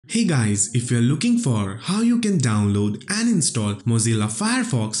Hey guys, if you're looking for how you can download and install Mozilla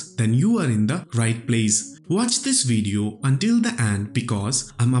Firefox, then you are in the right place. Watch this video until the end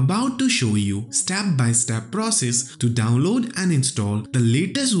because I'm about to show you step-by-step process to download and install the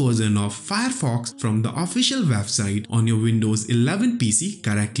latest version of Firefox from the official website on your Windows 11 PC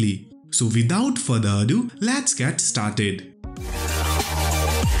correctly. So without further ado, let's get started.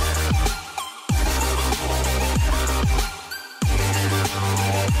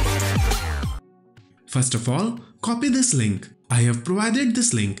 First of all, copy this link. I have provided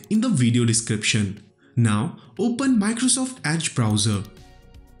this link in the video description. Now open Microsoft Edge browser.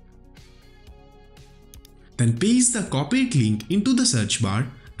 Then paste the copied link into the search bar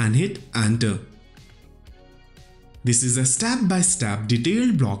and hit enter. This is a step-by-step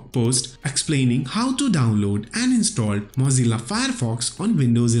detailed blog post explaining how to download and install Mozilla Firefox on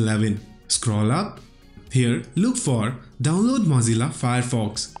Windows 11. Scroll up. Here, look for Download Mozilla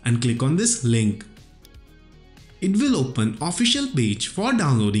Firefox and click on this link. It will open official page for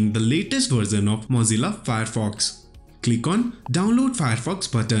downloading the latest version of Mozilla Firefox. Click on Download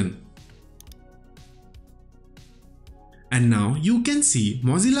Firefox button. And now you can see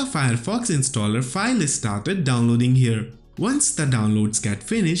Mozilla Firefox installer file is started downloading here. Once the downloads get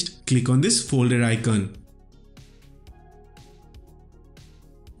finished, click on this folder icon.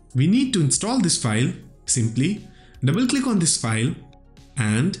 We need to install this file. Simply double click on this file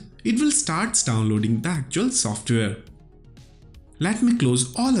and it will start downloading the actual software. Let me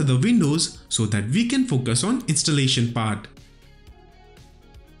close all other windows so that we can focus on installation part.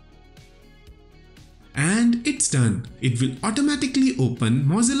 And it's done. It will automatically open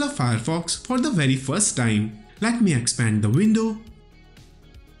Mozilla Firefox for the very first time. Let me expand the window.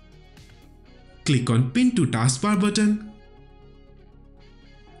 Click on Pin to Taskbar button.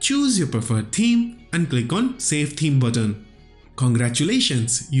 Choose your preferred theme and click on Save Theme button.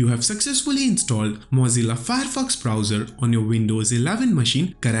 Congratulations, you have successfully installed Mozilla Firefox browser on your Windows 11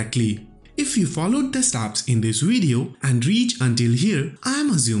 machine correctly. If you followed the steps in this video and reached until here, I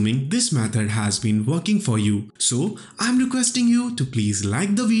am assuming this method has been working for you. So I am requesting you to please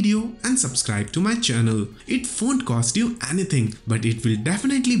like the video and subscribe to my channel. It won't cost you anything, but it will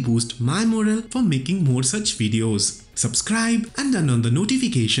definitely boost my morale for making more such videos. Subscribe and turn on the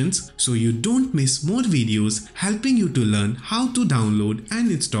notifications so you don't miss more videos helping you to learn how to download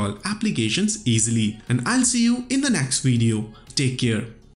and install applications easily. And I'll see you in the next video. Take care.